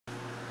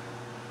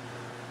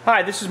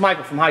Hi, this is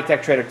Michael from High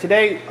Tech Trader.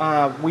 Today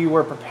we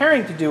were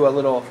preparing to do a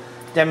little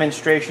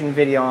demonstration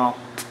video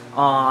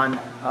on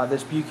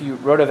this Buchi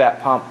Rotavap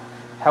pump.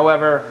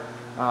 However,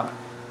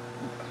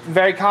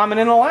 very common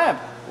in a lab.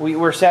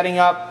 We're setting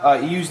up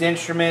a used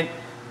instrument,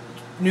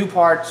 new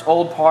parts,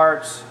 old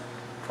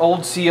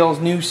seals,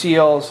 new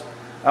seals.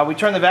 We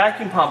turn the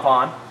vacuum pump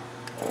on.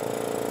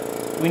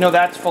 We know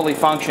that's fully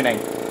functioning.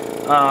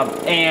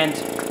 And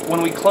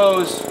when we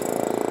close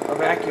our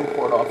vacuum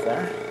port off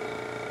there,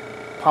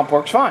 pump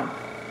works fine.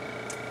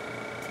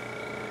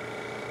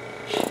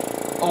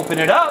 Open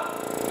it up,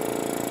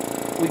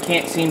 we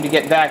can't seem to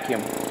get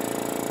vacuum.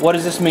 What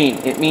does this mean?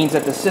 It means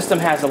that the system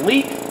has a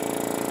leak.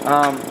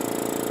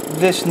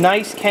 This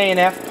nice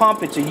KNF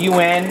pump, it's a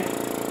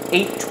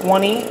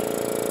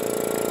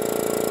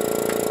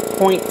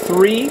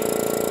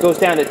UN820.3, goes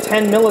down to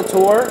 10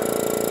 millitorr,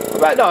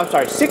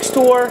 6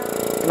 torr,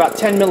 about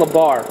 10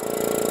 millibar.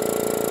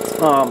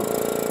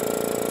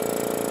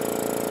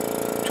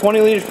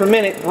 20 liters per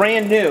minute,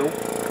 brand new.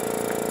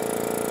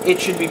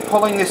 It should be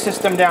pulling the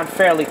system down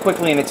fairly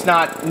quickly, and it's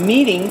not,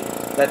 meaning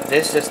that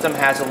this system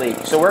has a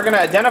leak. So we're going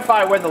to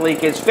identify where the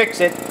leak is, fix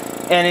it,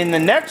 and in the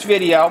next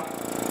video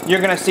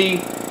you're going to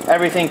see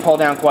everything pull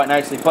down quite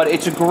nicely. But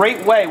it's a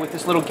great way with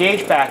this little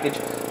gauge package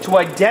to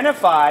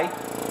identify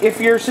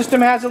if your system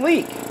has a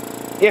leak.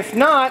 If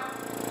not,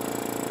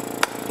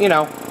 you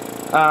know,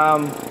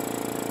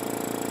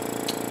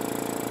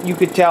 you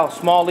could tell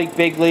small leak,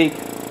 big leak.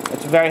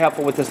 It's very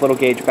helpful with this little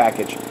gauge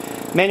package.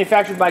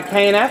 Manufactured by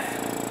KNF,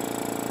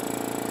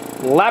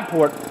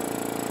 Labport,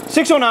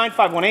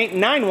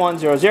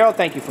 609-518-9100.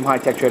 Thank you from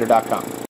HighTechTrader.com.